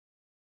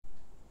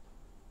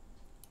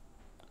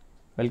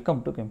Welcome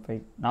to Chem5.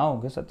 நான்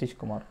உங்கள்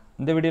சதீஷ்குமார்.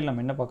 இந்த வீடியோவில்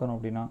நம்ம என்ன பார்க்கணும்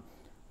அப்படின்னா,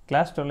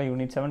 கிளாஸ் 12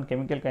 யூனிட் 7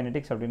 கெமிக்கல்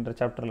கைனடிக்ஸ் அப்படின்ற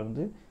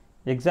சாப்டர்லேருந்து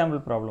எக்ஸாம்பிள்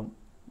ப்ராப்ளம்,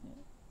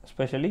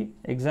 ஸ்பெஷலி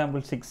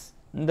எக்ஸாம்பிள் 6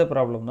 இந்த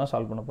ப்ராப்ளம் தான்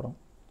சால்வ் பண்ண போகிறோம்.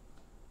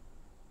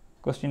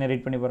 கொஸ்டினை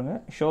ரீட் பண்ணி பாருங்கள்.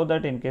 Show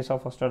that in case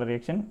of first order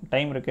reaction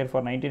time required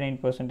for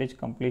 99%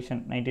 completion,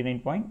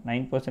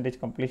 99.9%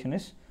 completion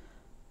is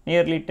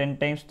nearly 10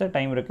 times the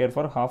time required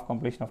for half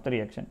completion of the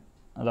reaction.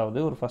 அதாவது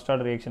ஒரு first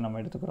order reaction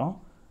நம்ம எடுத்துக்கிறோம்.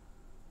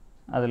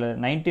 அதில்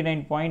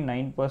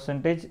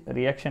 99.9%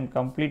 ரியாக்ஷன்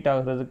கம்ப்ளீட்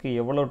ஆகிறதுக்கு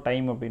எவ்வளோ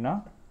time அப்படின்னா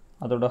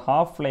அதோட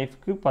half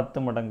லைஃப்க்கு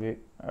 10 மடங்கு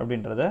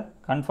அப்படின்றத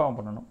கன்ஃபார்ம்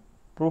பண்ணணும்,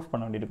 ப்ரூஃப்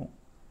பண்ண வேண்டியிருக்கும்.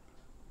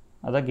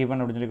 அதான்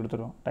கிவன் அப்படின்னு சொல்லி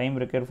கொடுத்துருவோம். Time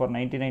required for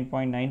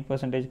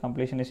 99.9%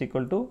 completion is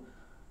equal to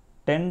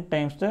 10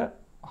 times the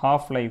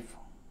half life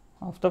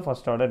of the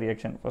first order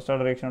reaction. First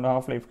order ரியாக்ஷனோட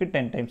half லைஃப்க்கு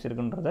 10 டைம்ஸ்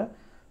இருக்குன்றத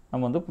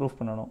நம்ம ப்ரூஃப்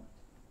பண்ணணும்.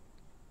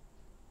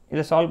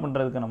 இதை சால்வ்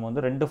பண்ணுறதுக்கு நம்ம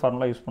ரெண்டு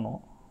ஃபார்முலா யூஸ்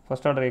பண்ணுவோம்.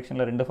 ஃபர்ஸ்ட் ஆர்டர்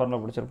ரியாக்ஷனில் ரெண்டு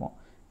ஃபார்முலா படிச்சிருப்போம்.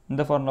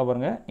 இந்த ஃபார்முலா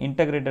பாருங்கள்,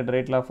 integrated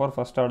rate law for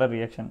first order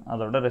reaction,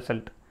 அதோட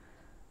ரிசல்ட்.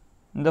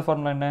 இந்த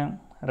ஃபார்முலா என்ன?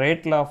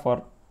 Rate law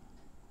for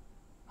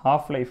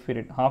half life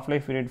period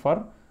for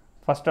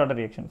first order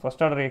reaction,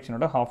 first order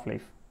ரியாக்ஷனோட half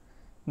life.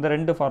 இந்த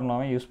ரெண்டு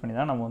ஃபார்முலாவை யூஸ் பண்ணி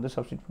தான் நம்ம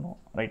சப்ஸ்டிட் பண்ணுவோம்.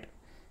 ரைட்.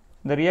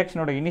 இந்த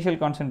ரியாக்ஷனோட initial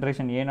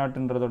concentration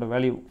A0ன்றதோட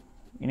value,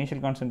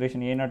 initial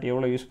concentration A0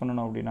 எவ்வளோ யூஸ்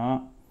பண்ணணும் அப்படின்னா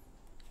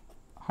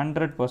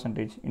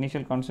 100%.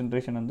 இனிஷியல்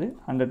கான்சன்ட்ரேஷன்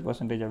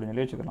 100% அப்படின்னு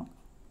சொல்லி வச்சுக்கலாம்.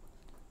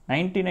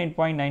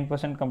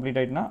 99.9% கம்ப்ளீட்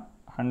ஆகிட்டுனா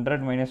 100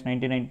 -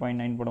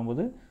 99.9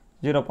 போடும்போது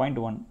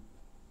 0.1.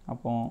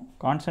 அப்போது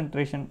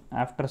கான்சன்ட்ரேஷன்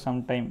ஆஃப்டர் சம்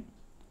டைம்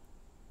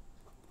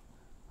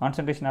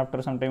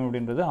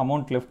அப்படின்றது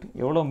அமௌண்ட் லெஃப்ட்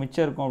எவ்வளோ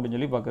மிச்சம் இருக்கும் அப்படின்னு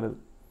சொல்லி பார்க்குறது.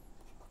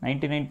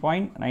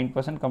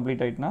 99.9%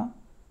 கம்ப்ளீட் ஆகிட்டுனா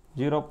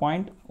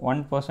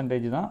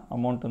 0.1% தான்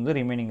அமௌண்ட்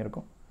ரிமைனிங்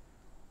இருக்கும்.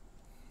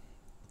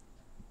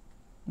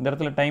 இந்த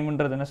இடத்துல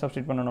டைம்ன்றது என்ன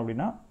சப்ஸ்டிட் பண்ணணும்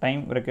அப்படின்னா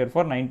டைம் required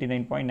for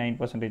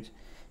 99.9%.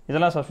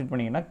 இதெல்லாம் சப்ஸ்டிட்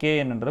பண்ணிங்கன்னா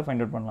KNன்றதை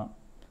ஃபைண்ட் அவுட் பண்ணலாம்.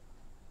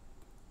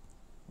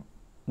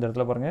 இந்த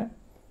இடத்துல பாருங்கள்,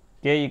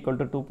 K =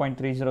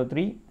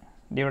 2.303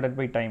 டிவைடட்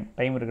பை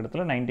டைம் இருக்கிற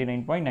இடத்துல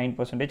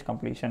 99.9%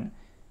 கம்ப்ளீஷன்.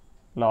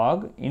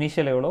 லாக்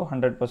இனிஷியல் எவ்வளோ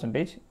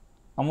 100%,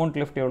 அமௌண்ட்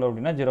லெஃப்ட் எவ்வளோ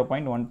அப்படின்னா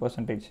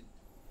 0.1%.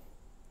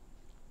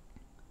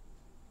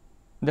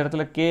 இந்த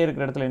இடத்துல K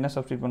இருக்கிற இடத்துல என்ன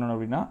சப்ஸ்டிட் பண்ணணும்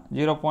அப்படின்னா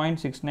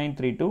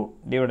 0.6932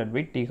 டிவைடட்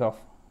பை T1/2.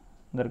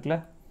 இந்த இருக்குல்ல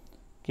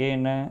K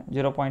என்ன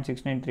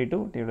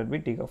 0.6932 டிவைடட்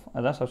பை T1/2,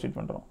 அதான் சப்ஸ்டிட்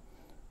பண்ணுறோம்.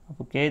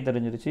 அப்போ K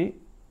தெரிஞ்சிருச்சு.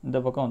 இந்த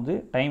பக்கம்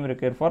டைம்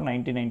required for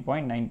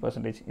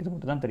 99.9%, இது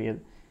மட்டும் தான் தெரியாது.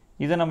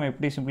 இதை நம்ம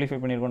எப்படி சிம்பிளிஃபை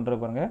பண்ணியிருக்கோன்ற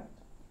பாருங்கள்.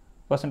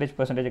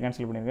 பர்சன்டேஜ்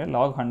கேன்சல் பண்ணியிருக்கேன்.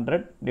 Lock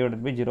 100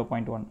 divided by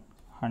 0.1,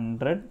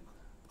 100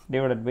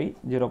 divided by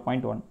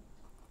 0.1.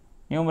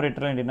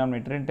 நியூமரேட்டரில்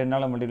டினாமினேட்டர்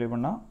 10ஆல் மல்டிப்ளை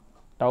பண்ணால்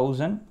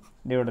 1000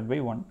 டிவைடட் பை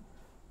 1,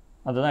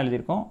 அதுதான்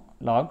எழுதியிருக்கோம்.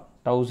 லாக்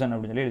 1000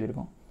 அப்படின்னு சொல்லி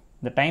எழுதியிருக்கோம்.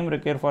 இந்த டைம்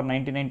required for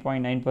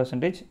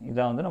 99.9%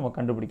 இதான் நம்ம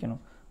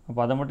கண்டுபிடிக்கணும். அப்போ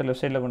அதை மட்டும்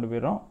லெஃப்ட் சைடில் கொண்டு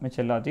போயிடும்,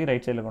 மிச்சம் எல்லாத்தையும்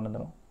ரைட் சைடில் கொண்டு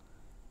வந்துடும்.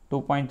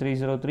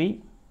 2.303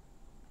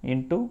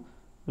 இன்ட்டு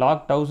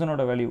லாக்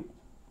 1000ஓட வேல்யூ,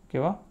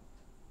 ஓகேவா?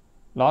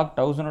 லாக்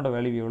 1000ஓட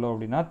வேல்யூ எவ்வளோ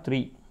அப்படின்னா 3.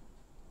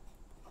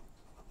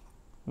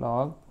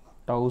 லாக்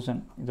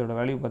 1000 இதோட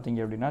வேல்யூ பார்த்தீங்க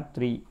அப்படின்னா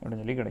 3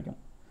 அப்படின்னு சொல்லி கிடைக்கும்.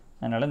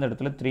 அதனால் இந்த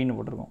இடத்துல 3ன்னு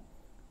போட்டிருக்கோம்.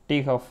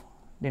 T1/2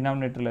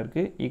 டினாமினேட்டரில்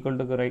இருக்குது, ஈக்குவல்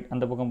டு ரைட்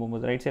அந்த பக்கம்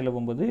போகும்போது ரைட் சைடில்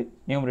போகும்போது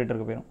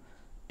நியூமரேட்டருக்கு போயிடும்.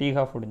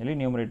 T1/2 அப்படின்னு சொல்லி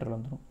நியூமரேட்டரில்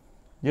வந்துடும்.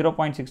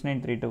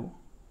 0.6932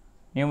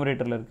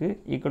 நியூமரேட்டரில் இருக்குது,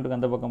 ஈக்குவல் டு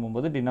அந்த பக்கம்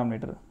போகும்போது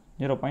டினாமினேட்டர்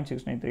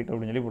 0.6932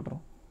 அப்படின்னு சொல்லி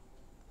போட்டுரும்.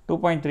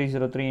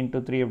 2.303 இன்ட்டு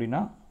 3 அப்படின்னா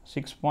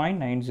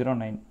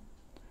 6.909.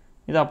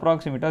 இது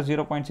அப்ராக்சிமேட்டாக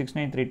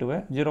 0.6932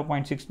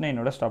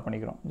 0.69ஓட ஸ்டாப்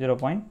பண்ணிக்கிறோம்.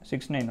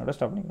 0.69ஓட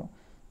ஸ்டாப் பண்ணிக்கிறோம்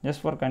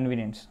ஜஸ்ட் ஃபார்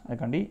கன்வீனியன்ஸ்.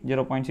 அதுக்காண்டி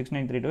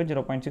 0.6932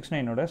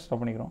 0.69ஓட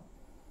ஸ்டாப் பண்ணிக்கிறோம்.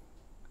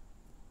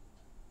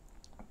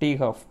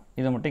 T1/2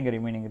 இது மட்டும் இங்கே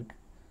ரிமைனிங் இருக்குது.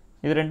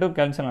 இது ரெண்டும்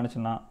கேன்சல்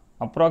ஆனிச்சுன்னா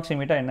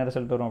அப்ராக்சிமேட்டாக என்ன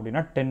ரிசல்ட் வரும்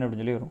அப்படின்னா 10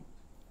 அப்படின்னு சொல்லி வரும்.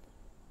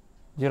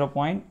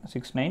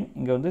 0.69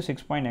 இங்கே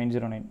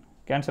 6.909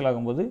 கேன்சல்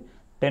ஆகும்போது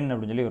 10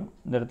 அப்படின்னு சொல்லி வரும்.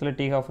 இந்த இடத்துல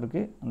T1/2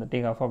 இருக்குது, அந்த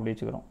T1/2 அப்படி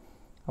வச்சுக்கிறோம்.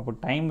 அப்போ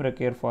time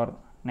required for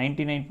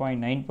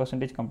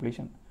 99.9%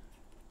 completion,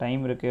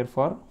 time required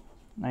for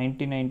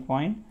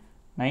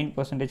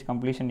 99.9%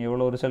 completion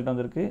எவ்வளோ ரிசல்ட்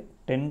வந்திருக்கு?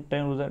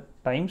 10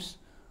 டைம்ஸ்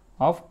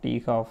ஆஃப்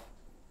T1/2.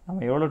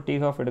 நம்ம எவ்வளோ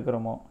T1/2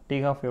 எடுக்கிறோமோ,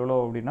 T1/2 எவ்வளோ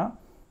அப்படின்னா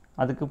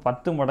அதுக்கு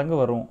 10 மடங்கு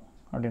வரும்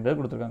அப்படின்றது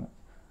கொடுத்துருக்காங்க.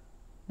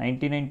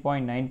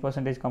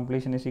 99.9%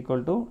 completion is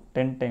equal to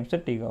 10 times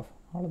the T1/2.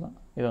 அவ்வளோதான்.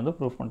 இதை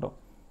ப்ரூஃப் பண்ணிட்டோம்.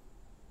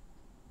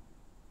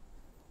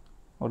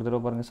 ஒரு தடவை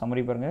பாருங்கள்,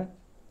 சம்மரி பாருங்கள்.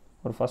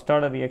 ஒரு ஃபர்ஸ்ட்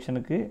ஆர்டர்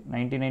ரியாக்ஷனுக்கு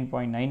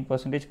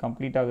 99.9%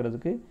 கம்ப்ளீட்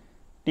ஆகிறதுக்கு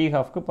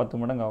T1/2க்கு 10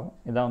 மடங்கு ஆகும்.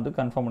 இதான்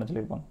கன்ஃபார்ம் பண்ண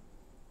சொல்லியிருப்பாங்க.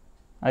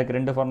 அதுக்கு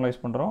ரெண்டு ஃபார்முலா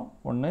யூஸ் பண்ணுறோம்.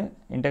 ஒன்று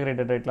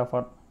integrated rate law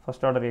for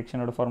first order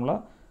ரியாக்ஷனோட formula,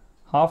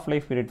 half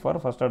life period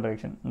for first order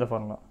reaction இந்த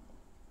ஃபார்முலா.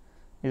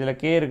 இதில்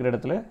K இருக்கிற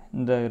இடத்துல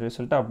இந்த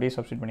ரிசல்ட்டை அப்படியே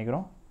சப்ஸ்டிட்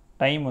பண்ணிக்கிறோம்.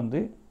 டைம்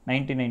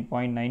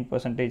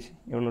 99.9%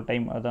 எவ்வளோ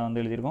டைம்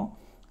அதான் எழுதியிருக்கோம்,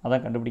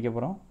 அதான் கண்டுபிடிக்க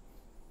போகிறோம்.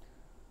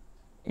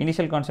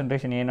 இனிஷியல்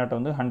கான்சன்ட்ரேஷன்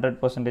A0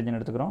 100%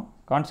 எடுத்துக்கிறோம்.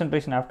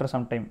 கான்சன்ட்ரேஷன் ஆஃப்டர்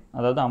சம் டைம்,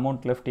 அதாவது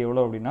அமௌண்ட் லெஃப்ட்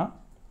எவ்வளோ அப்படின்னா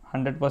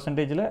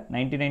 100%ல்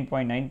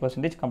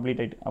 99.9%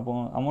 கம்ப்ளீட் ஆகிட்டு. அப்போ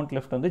அமௌண்ட்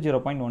லெஃப்ட் வந்து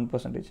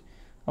 0.1%.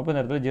 அப்போ இந்த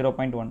இடத்துல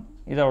 0.1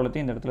 இது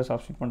அவ்வளோத்தையும் இந்த இடத்துல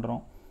சப்ஸ்டியூட்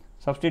பண்ணுறோம்.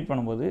 சப்ஸ்டியூட்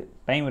பண்ணும்போது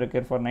டைம்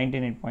ரெக்யர் ஃபார்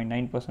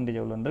 99.9%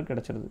 எவ்வளோ வந்து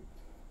கிடச்சிருது.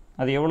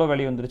 அது எவ்வளோ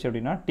வேல்யூ வந்துருச்சு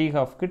அப்படின்னா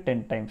T12க்கு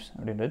 10 டைம்ஸ்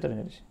அப்படின்றது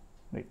தெரிஞ்சிருச்சு.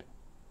 ரைட்.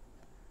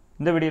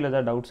 இந்த வீடியோவில்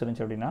ஏதாவது டவுட்ஸ்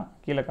இருந்துச்சு அப்படின்னா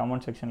கீழே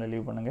கமெண்ட் செக்ஷனில்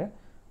லீவ் பண்ணுங்கள்.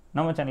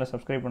 நம்ம சேனலை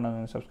சப்ஸ்கிரைப்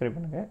பண்ணாதவங்க சப்ஸ்கிரைப்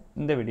பண்ணுங்கள்.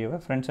 இந்த வீடியோவை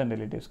ஃப்ரெண்ட்ஸ் அண்ட்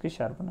ரிலேட்டிவ்ஸ்க்கு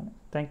ஷேர் பண்ணுங்கள்.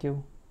 தேங்க்யூ.